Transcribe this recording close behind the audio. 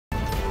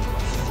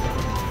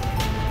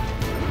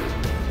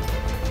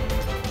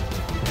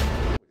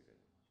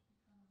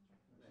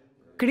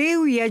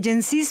Kreu I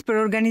Agjencisë për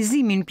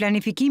Organizimin,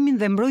 Planifikimin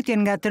dhe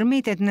Mbrojtjen nga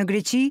tërmetet në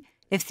Greqi,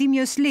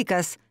 Efthymios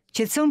Lekkas,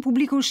 qetëson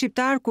publikun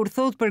shqiptar kur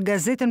thot për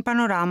gazetën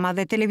Panorama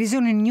dhe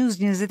televizionin News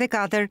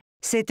 24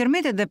 se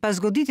tërmetet dhe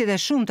pasgoditjet e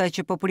shumta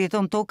që po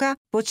përjeton toka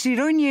po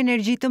çlirojnë një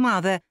energji të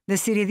madhe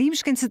dhe si rrjedhim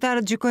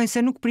shkencëtarët gjykojnë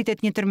se nuk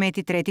pritet një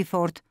tërmet I tretë I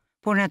fortë,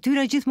 por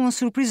natyra gjithmonë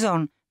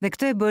surprizon dhe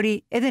këtë e bëri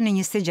edhe në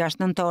 26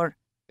 nëntor.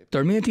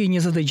 Tërmeti I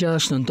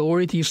 26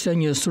 nëntorit ishte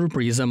një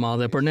surprizë e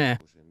madhe për ne.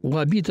 U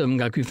habitëm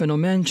nga ky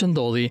fenomen që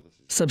ndodhi,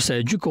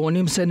 sepse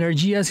gjykonim se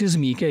energjia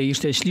sismike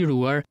ishte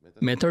çliruar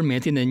me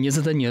tërmetin e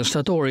 21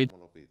 shtatorit,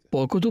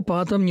 po këtu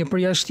patëm një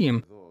përjashtim.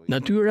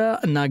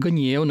 Natyra na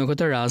gënjeu në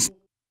këtë rast.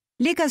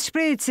 Lekkas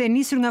shprehet se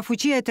nisur nga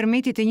fuqia e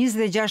tërmetit të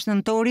 26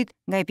 nëntorit,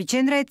 nga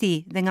epiqendra e tij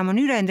dhe nga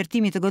mënyra e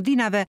ndërtimit të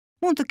godinave,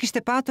 mund të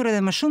kishte patur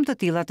edhe më shumë të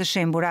tilla të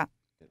shembura.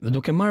 Dhe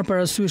duke marrë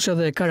parasysh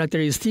edhe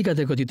karakteristikat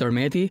e këtij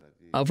tërmeti,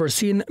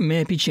 afërsinë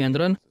me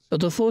epiqendrën, do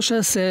të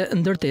thoshe se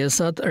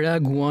ndërtesat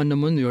reaguan në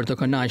mënyrë të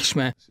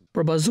kënaqshme.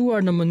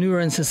 Përbazuar në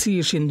mënyrën se si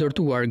ishin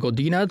ndërtuar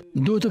godinat,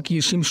 duhet të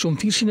kishim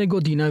shumë fishin e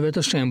godinave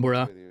të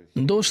shembura.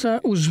 Ndoshta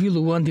u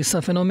zhvilluan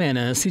disa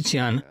fenomene, siç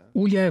janë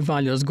ulja e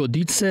valës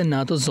goditëse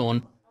në atë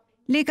zonë.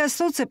 Lekkas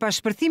thot se pas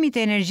shpërthimit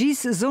të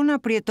energjisë, zona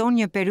përjeton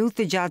një periudhë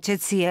të gjatë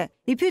qetësie.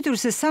 I pyetur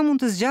se sa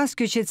mund të zgjasë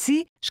kjo qetësi,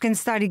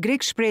 shkencëtari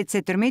grek shprehet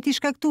se tërmeti I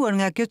shkaktuar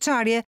nga kjo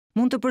çarje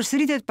mund të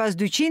përsëritet pas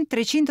 200,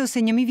 300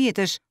 ose 1000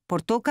 vjetësh,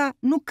 por toka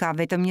nuk ka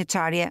vetëm një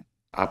çarje.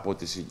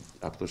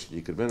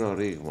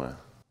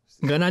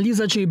 Nga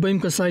analiza që I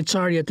bëjmë kësaj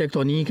çarje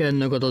tektonike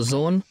në këtë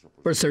zonë,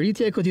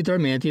 përsëritja e këtij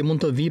tërmeti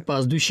mund të vijë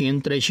pas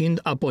 200,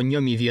 300 apo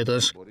 1000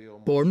 vjetësh,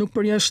 por nuk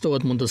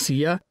përjashtohet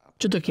mundësia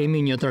që të kemi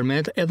një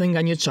tërmet edhe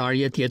nga një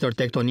çarje tjetër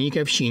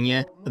tektonike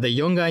fqinje dhe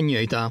jo nga e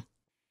njëjta.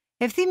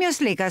 Efthymios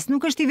Lekkas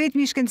nuk është I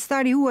vetmi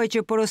shkencëtari huaj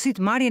që porosit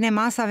marrjen e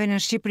masave në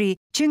Shqipëri,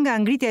 që nga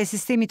ngritja e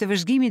sistemit të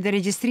vëzhgimit dhe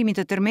regjistrimit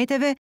të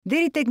tërmeteve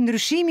deri tek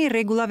ndryshimi I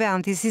rregullave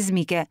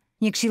antisizmike.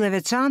 Një këshill e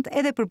veçantë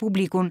edhe për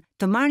publikun,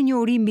 të marrë një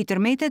uri mbi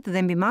tërmetet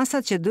dhe mbi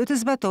masat që duhet të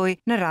zbatojë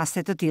në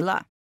raste të tilla.